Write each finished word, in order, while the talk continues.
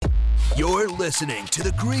You're listening to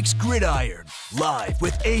the Greeks Gridiron, live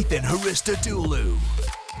with Ethan Haristodoulou.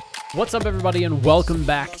 What's up, everybody, and welcome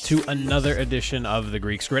back to another edition of the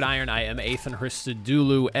Greeks Gridiron. I am Ethan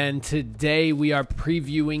Haristodoulou, and today we are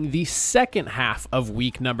previewing the second half of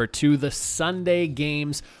week number 2, the Sunday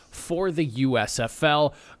games for the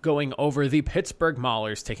USFL, going over the Pittsburgh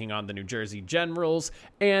Maulers taking on the New Jersey Generals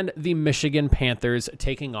and the Michigan Panthers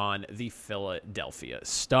taking on the Philadelphia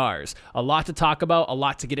Stars. A lot to talk about, a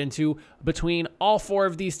lot to get into between all four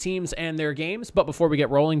of these teams and their games. But before we get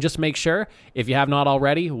rolling, just make sure, if you have not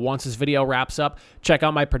already, once this video wraps up, check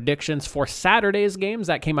out my predictions for Saturday's games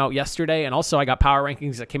that came out yesterday. And also I got power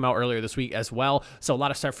rankings that came out earlier this week as well. So a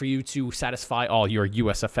lot of stuff for you to satisfy all your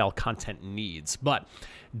USFL content needs. But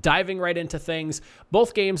diving right into things,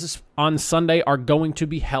 both games on Sunday are going to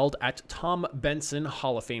be held at Tom Benson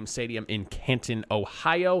Hall of Fame Stadium in Canton,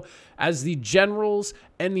 Ohio, as the Generals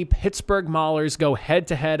and the Pittsburgh Maulers go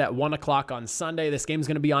head-to-head at 1 o'clock on Sunday. This game is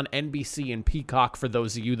going to be on NBC and Peacock for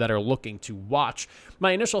those of you that are looking to watch.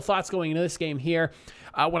 My initial thoughts going into this game here,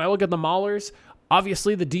 when I look at the Maulers,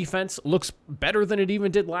 obviously, the defense looks better than it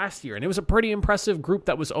even did last year, and it was a pretty impressive group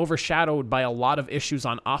that was overshadowed by a lot of issues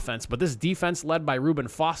on offense, but this defense led by Reuben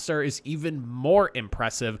Foster is even more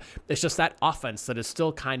impressive. It's just that offense that is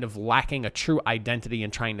still kind of lacking a true identity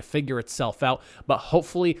and trying to figure itself out, but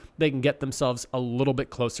hopefully they can get themselves a little bit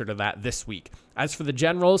closer to that this week. As for the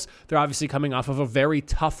Generals, they're obviously coming off of a very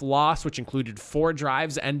tough loss, which included 4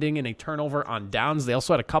 drives ending in a turnover on downs. They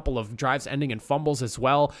also had a couple of drives ending in fumbles as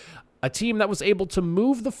well. A team that was able to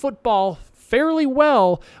move the football fairly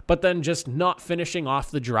well, but then just not finishing off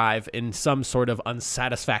the drive in some sort of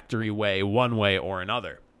unsatisfactory way, one way or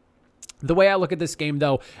another. The way I look at this game,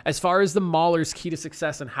 though, as far as the Maulers' key to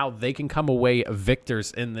success and how they can come away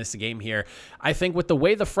victors in this game here, I think with the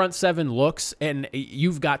way the front seven looks, and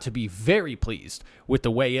you've got to be very pleased with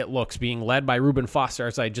the way it looks, being led by Reuben Foster,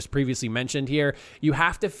 as I just previously mentioned here, you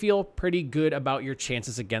have to feel pretty good about your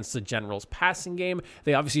chances against the Generals' passing game.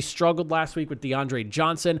 They obviously struggled last week with DeAndre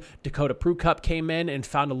Johnson. Dakota Prukop came in and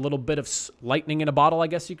found a little bit of lightning in a bottle, I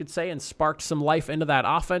guess you could say, and sparked some life into that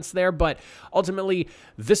offense there. But ultimately,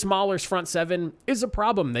 this Maulers front seven is a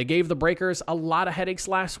problem. They gave the Breakers a lot of headaches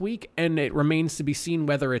last week, and it remains to be seen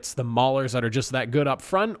whether it's the Maulers that are just that good up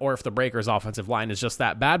front or if the Breakers offensive line is just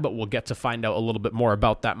that bad, but we'll get to find out a little bit more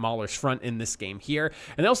about that Maulers front in this game here.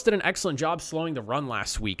 And they also did an excellent job slowing the run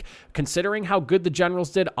last week. Considering how good the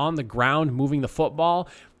Generals did on the ground moving the football,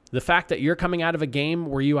 the fact that you're coming out of a game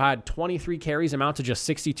where you had 23 carries amount to just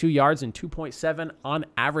 62 yards and 2.7 on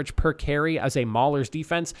average per carry as a Maulers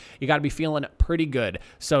defense, you got to be feeling pretty good.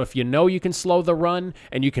 So if you know you can slow the run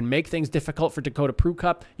and you can make things difficult for Dakota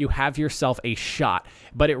Prukop, you have yourself a shot.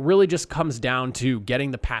 But it really just comes down to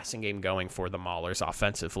getting the passing game going for the Maulers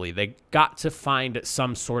offensively. They got to find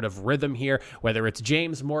some sort of rhythm here, whether it's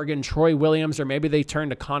James Morgan, Troy Williams, or maybe they turn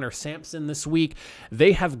to Connor Sampson this week.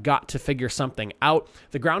 They have got to figure something out.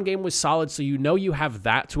 The ground game was solid, so you know you have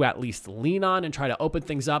that to at least lean on and try to open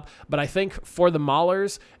things up. But I think for the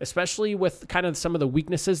Maulers, especially with kind of some of the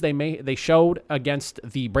weaknesses they showed against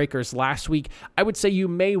the Breakers last week, I would say you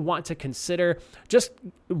may want to consider just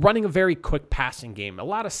running a very quick passing game. A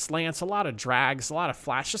lot of slants, a lot of drags, a lot of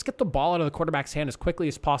flash. Just get the ball out of the quarterback's hand as quickly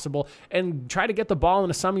as possible and try to get the ball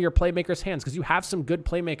into some of your playmakers' hands, because you have some good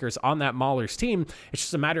playmakers on that Maulers team. It's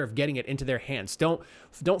just a matter of getting it into their hands. Don't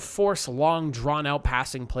force long, drawn-out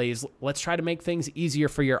passing plays. Let's try to make things easier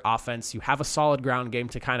for your offense. You have a solid ground game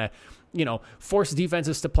to kind of, force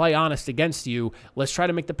defenses to play honest against you. Let's try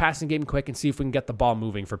to make the passing game quick and see if we can get the ball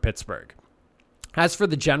moving for Pittsburgh. As for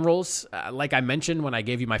the Generals, like I mentioned when I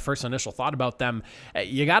gave you my first initial thought about them,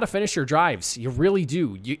 you got to finish your drives. You really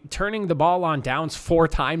do. Turning the ball on downs 4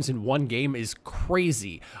 times in one game is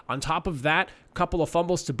crazy. On top of that, a couple of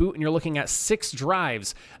fumbles to boot, and you're looking at 6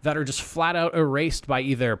 drives that are just flat out erased by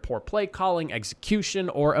either poor play calling, execution,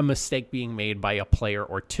 or a mistake being made by a player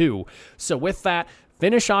or two. So with that,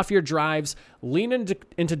 finish off your drives, lean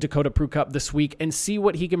into Dakota Prukop this week, and see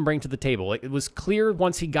what he can bring to the table. It was clear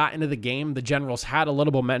once he got into the game, the Generals had a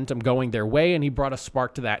little momentum going their way, and he brought a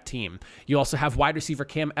spark to that team. You also have wide receiver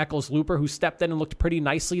Cam Eccles-Looper, who stepped in and looked pretty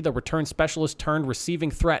nicely. The return specialist turned receiving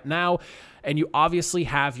threat now. And you obviously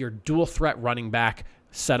have your dual threat running back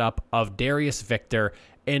setup of Darius Victor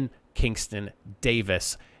and Kingston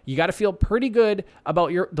Davis. You got to feel pretty good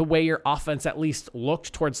about the way your offense at least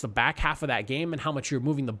looked towards the back half of that game and how much you're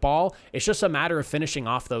moving the ball. It's just a matter of finishing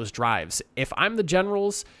off those drives. If I'm the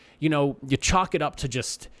Generals, you chalk it up to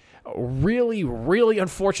just really, really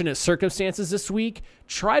unfortunate circumstances this week.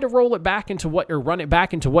 Try to roll it back into run it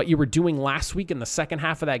back into what you were doing last week in the second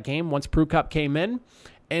half of that game once Prukop came in.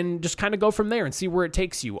 and just kind of go from there and see where it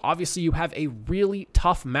takes you. Obviously, you have a really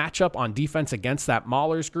tough matchup on defense against that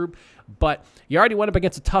Maulers group, but you already went up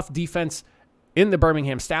against a tough defense in the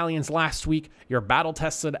Birmingham Stallions last week. You're battle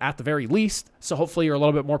tested at the very least, so hopefully you're a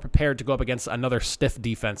little bit more prepared to go up against another stiff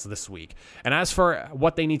defense this week. And as for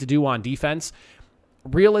what they need to do on defense,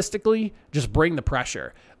 realistically, just bring the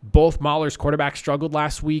pressure. Both Maulers quarterbacks struggled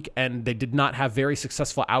last week, and they did not have very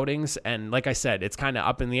successful outings. And like I said, it's kind of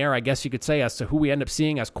up in the air, I guess you could say, as to who we end up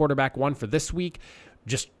seeing as quarterback one for this week.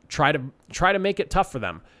 Just try to make it tough for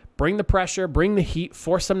them. Bring the pressure, bring the heat,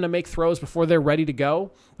 force them to make throws before they're ready to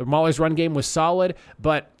go. The Maulers' run game was solid,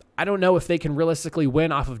 but I don't know if they can realistically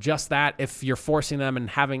win off of just that if you're forcing them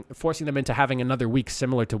into having another week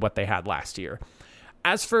similar to what they had last year.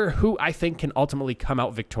 As for who I think can ultimately come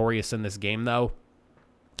out victorious in this game, though,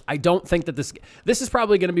 I don't think that this is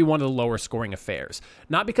probably going to be one of the lower scoring affairs.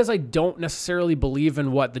 Not because I don't necessarily believe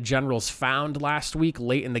in what the Generals found last week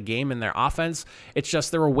late in the game in their offense. It's just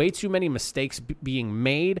there were way too many mistakes being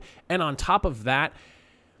made. And on top of that,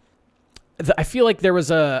 I feel like there was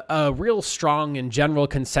a real strong and general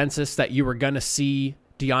consensus that you were going to see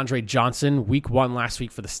DeAndre Johnson week 1 last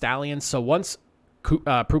week for the Stallions. So once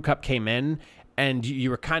Prukup came in, and you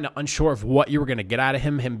were kind of unsure of what you were going to get out of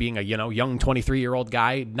him being a young 23-year-old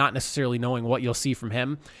guy, not necessarily knowing what you'll see from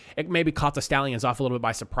him. It maybe caught the Stallions off a little bit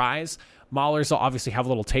by surprise. Maulers will obviously have a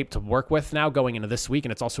little tape to work with now going into this week,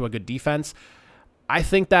 and it's also a good defense. I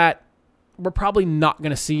think that we're probably not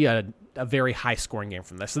going to see a very high-scoring game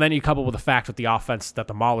from this. And then you couple with the fact with the offense that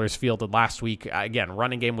the Maulers fielded last week. Again,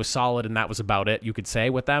 running game was solid, and that was about it, you could say,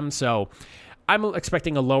 with them. So I'm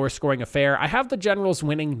expecting a lower scoring affair. I have the Generals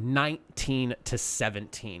winning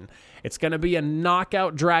 19-17. It's going to be a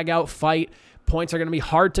knockout, drag-out fight. Points are going to be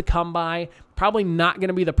hard to come by. Probably not going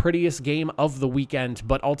to be the prettiest game of the weekend,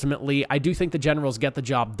 but ultimately, I do think the Generals get the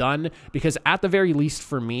job done because at the very least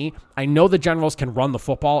for me, I know the Generals can run the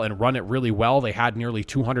football and run it really well. They had nearly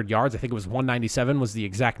 200 yards. I think it was 197 was the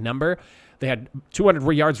exact number. They had 200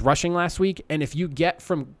 yards rushing last week, and if you get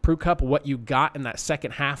from Prukup what you got in that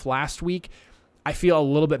second half last week, I feel a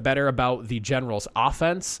little bit better about the Generals'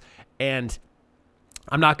 offense, and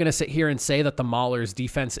I'm not going to sit here and say that the Maulers'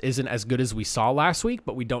 defense isn't as good as we saw last week,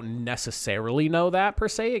 but we don't necessarily know that per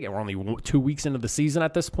se. Again, we're only 2 weeks into the season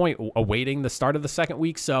at this point, awaiting the start of the second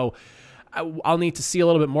week, so I'll need to see a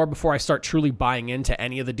little bit more before I start truly buying into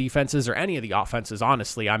any of the defenses or any of the offenses.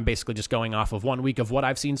 Honestly, I'm basically just going off of 1 week of what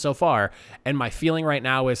I've seen so far, and my feeling right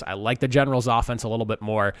now is I like the Generals' offense a little bit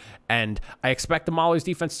more, and I expect the Maulers'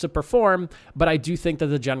 defense to perform, but I do think that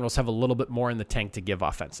the Generals have a little bit more in the tank to give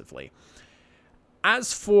offensively.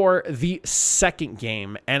 As for the second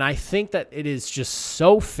game, and I think that it is just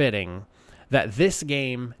so fitting that this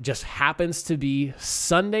game just happens to be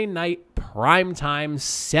Sunday night prime time,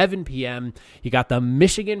 7 p.m. You got the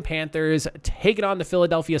Michigan Panthers taking on the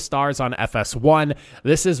Philadelphia Stars on FS1.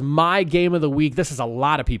 This is my game of the week. This is a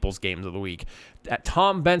lot of people's games of the week. At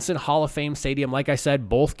Tom Benson Hall of Fame Stadium, like I said,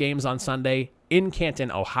 both games on Sunday in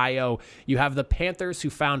Canton, Ohio. You have the Panthers who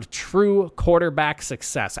found true quarterback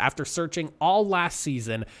success. After searching all last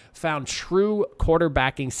season, found true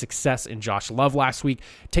quarterbacking success in Josh Love last week,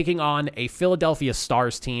 taking on a Philadelphia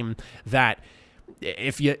Stars team that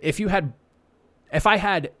if I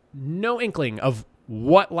had no inkling of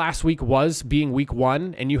what last week was being week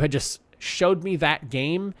 1 and you had just showed me that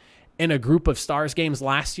game in a group of Stars games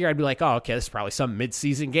last year, I'd be like, oh, okay, this is probably some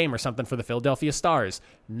midseason game or something for the Philadelphia Stars.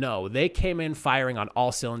 No, they came in firing on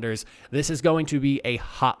all cylinders. This is going to be a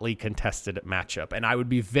hotly contested matchup, and I would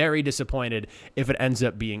be very disappointed if it ends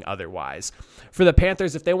up being otherwise. For the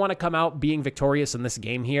Panthers, if they want to come out being victorious in this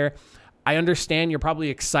game here, I understand you're probably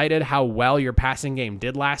excited how well your passing game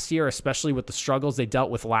did last year, especially with the struggles they dealt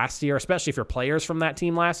with last year, especially if you're players from that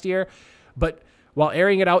team last year. But while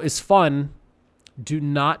airing it out is fun, do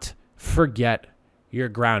not forget your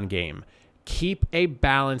ground game. Keep a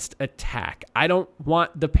balanced attack. I don't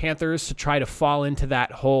want the Panthers to try to fall into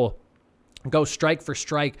that whole go strike for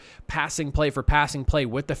strike, passing play for passing play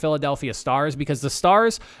with the Philadelphia Stars, because the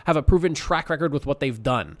Stars have a proven track record with what they've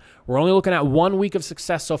done. We're only looking at 1 week of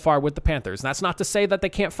success so far with the Panthers. And that's not to say that they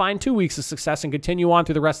can't find 2 weeks of success and continue on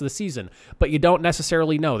through the rest of the season, but you don't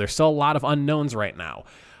necessarily know. There's still a lot of unknowns right now.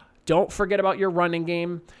 Don't forget about your running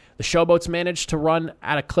game. The Showboats managed to run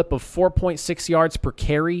at a clip of 4.6 yards per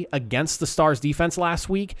carry against the Stars defense last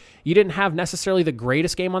week. You didn't have necessarily the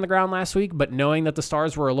greatest game on the ground last week, but knowing that the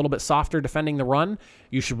Stars were a little bit softer defending the run,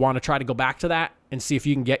 you should want to try to go back to that and see if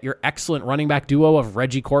you can get your excellent running back duo of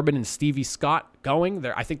Reggie Corbin and Stevie Scott going.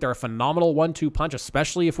 I think they're a phenomenal 1-2 punch,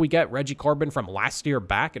 especially if we get Reggie Corbin from last year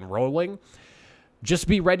back and rolling. Just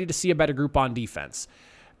be ready to see a better group on defense.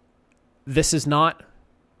 This is not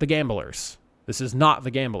the Gamblers. This is not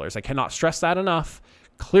the Gamblers. I cannot stress that enough.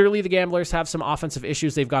 Clearly, the Gamblers have some offensive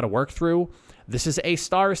issues they've got to work through. This is a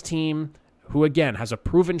Stars team who, again, has a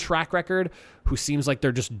proven track record, who seems like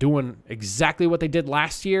they're just doing exactly what they did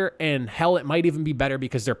last year, and hell, it might even be better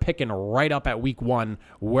because they're picking right up at week 1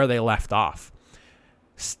 where they left off.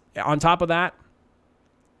 On top of that,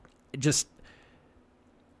 just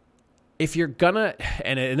if you're gonna,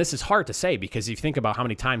 and this is hard to say because if you think about how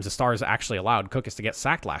many times the Stars actually allowed Cookus to get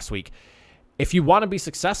sacked last week, if you want to be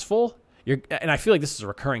successful, and I feel like this is a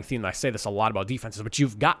recurring theme that I say this a lot about defenses, but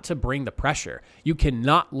you've got to bring the pressure. You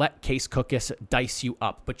cannot let Case Cookus dice you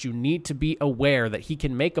up, but you need to be aware that he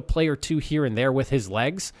can make a play or two here and there with his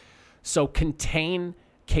legs. So contain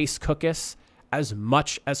Case Cookus as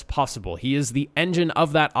much as possible. He is the engine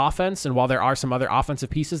of that offense, and while there are some other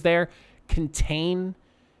offensive pieces there, contain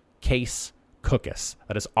Case Cookus.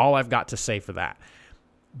 That is all I've got to say for that.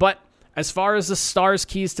 But as far as the Stars'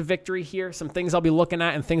 keys to victory here, some things I'll be looking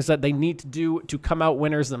at and things that they need to do to come out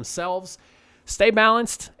winners themselves. Stay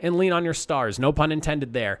balanced and lean on your Stars. No pun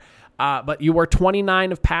intended there. But you were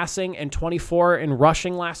 29 of passing and 24 in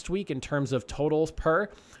rushing last week in terms of totals per.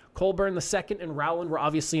 Colburn II and Rowland were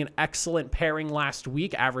obviously an excellent pairing last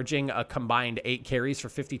week, averaging a combined 8 carries for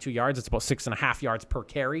 52 yards. It's about 6.5 yards per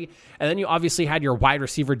carry. And then you obviously had your wide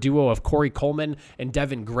receiver duo of Corey Coleman and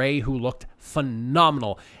Devin Gray, who looked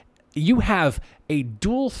phenomenal. You have a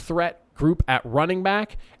dual threat group at running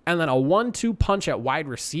back and then a 1-2 punch at wide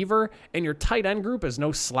receiver, and your tight end group is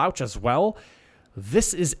no slouch as well.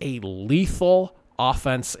 This is a lethal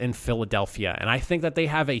offense in Philadelphia, and I think that they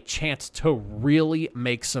have a chance to really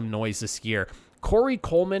make some noise this year. Corey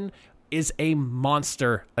Coleman is a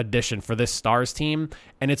monster addition for this Stars team,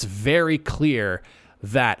 and it's very clear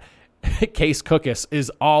that Case Cookus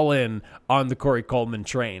is all in on the Corey Coleman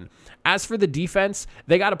train. As for the defense,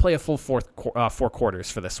 they got to play a full 4 quarters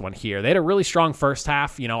for this one here. They had a really strong first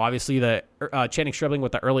half. You know, obviously the Channing Stribling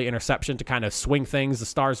with the early interception to kind of swing things the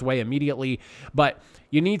Stars' way immediately. But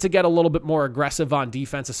you need to get a little bit more aggressive on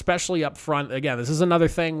defense, especially up front. Again, this is another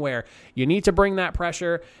thing where you need to bring that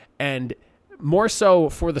pressure, and more so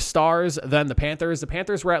for the Stars than the Panthers. The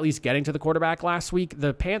Panthers were at least getting to the quarterback last week.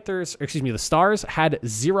 The Stars had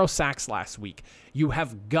 0 sacks last week. You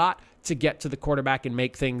have got to get to the quarterback and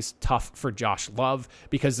make things tough for Josh Love,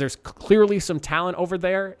 because there's clearly some talent over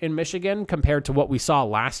there in Michigan compared to what we saw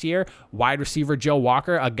last year. Wide receiver Joe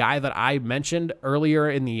Walker, a guy that I mentioned earlier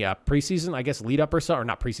in the preseason, I guess lead up or so, or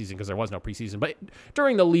not preseason because there was no preseason, but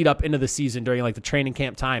during the lead up into the season, during like the training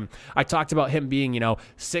camp time, I talked about him being,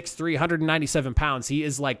 6'3", 197 pounds. He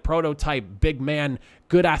is like prototype big man,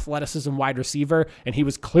 good athleticism wide receiver, and he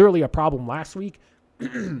was clearly a problem last week.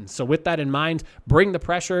 So with that in mind, bring the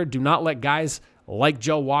pressure. Do not let guys like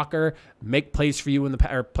Joe Walker make plays for you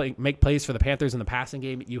make plays for the Panthers in the passing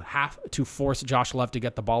game. You have to force Josh Love to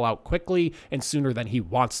get the ball out quickly and sooner than he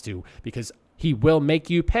wants to, because he will make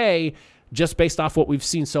you pay just based off what we've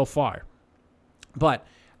seen so far. But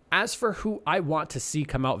as for who I want to see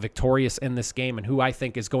come out victorious in this game and who I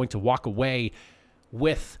think is going to walk away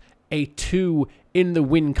with a 2 in the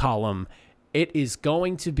win column, it is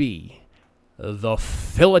going to be the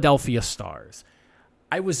Philadelphia Stars.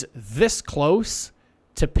 I was this close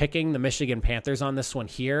to picking the Michigan Panthers on this one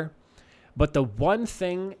here, but the one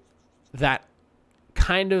thing that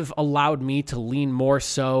kind of allowed me to lean more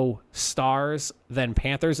so Stars than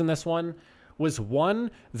Panthers in this one was,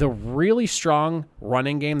 one, the really strong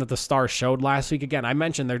running game that the Stars showed last week. Again, I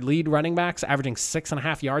mentioned their lead running backs averaging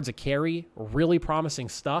 6.5 yards a carry, really promising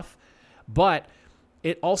stuff, but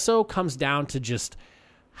it also comes down to just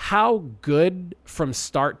how good from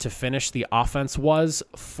start to finish the offense was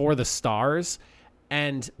for the Stars.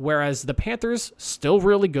 And whereas the Panthers, still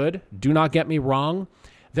really good, do not get me wrong,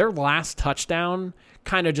 their last touchdown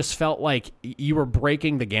kind of just felt like you were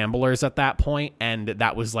breaking the Gamblers at that point, and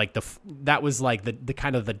that was like the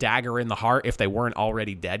kind of the dagger in the heart if they weren't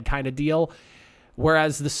already dead kind of deal.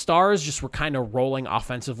 Whereas the Stars just were kind of rolling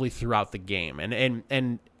offensively throughout the game.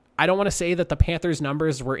 And I don't want to say that the Panthers'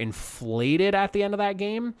 numbers were inflated at the end of that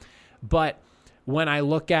game, but when I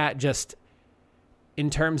look at just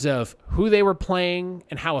in terms of who they were playing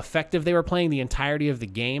and how effective they were playing the entirety of the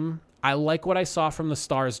game, I like what I saw from the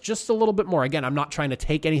Stars just a little bit more. Again, I'm not trying to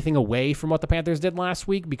take anything away from what the Panthers did last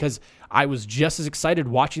week, because I was just as excited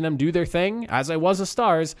watching them do their thing as I was the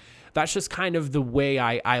Stars. That's just kind of the way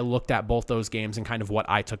I looked at both those games and kind of what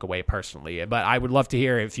I took away personally. But I would love to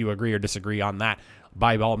hear if you agree or disagree on that.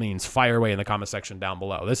 by all means, fire away in the comment section down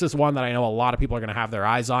below. This is one that I know a lot of people are going to have their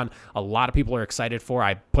eyes on. A lot of people are excited for.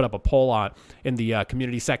 I put up a poll in the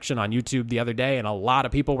community section on YouTube the other day, and a lot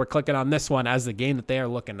of people were clicking on this one as the game that they are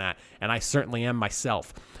looking at, and I certainly am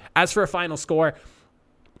myself. As for a final score,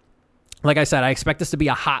 like I said, I expect this to be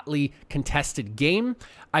a hotly contested game.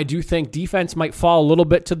 I do think defense might fall a little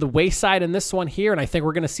bit to the wayside in this one here, and I think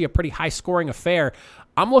we're going to see a pretty high-scoring affair.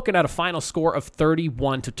 I'm looking at a final score of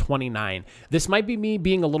 31-29. This might be me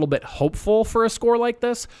being a little bit hopeful for a score like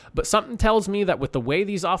this, but something tells me that with the way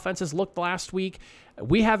these offenses looked last week,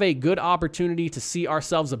 we have a good opportunity to see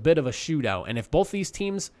ourselves a bit of a shootout. And if both these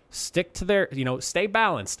teams stick to their, stay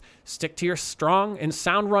balanced, stick to your strong and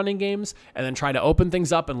sound running games, and then try to open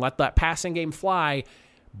things up and let that passing game fly,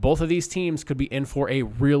 both of these teams could be in for a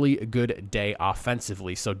really good day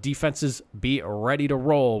offensively. So defenses, be ready to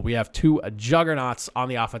roll. We have two juggernauts on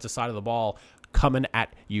the offensive side of the ball coming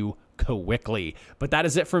at you quickly. But that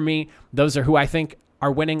is it for me. Those are who I think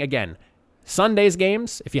are winning. Again, Sunday's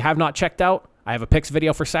games, if you have not checked out, I have a picks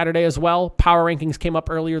video for Saturday as well. Power rankings came up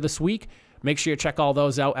earlier this week. Make sure you check all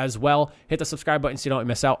those out as well. Hit the subscribe button so you don't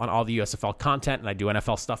miss out on all the USFL content, and I do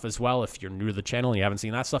NFL stuff as well. If you're new to the channel and you haven't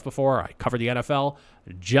seen that stuff before, I cover the NFL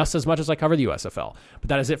just as much as I cover the USFL. But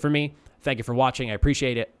that is it for me. Thank you for watching. I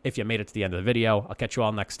appreciate it. If you made it to the end of the video, I'll catch you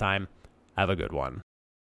all next time. Have a good one.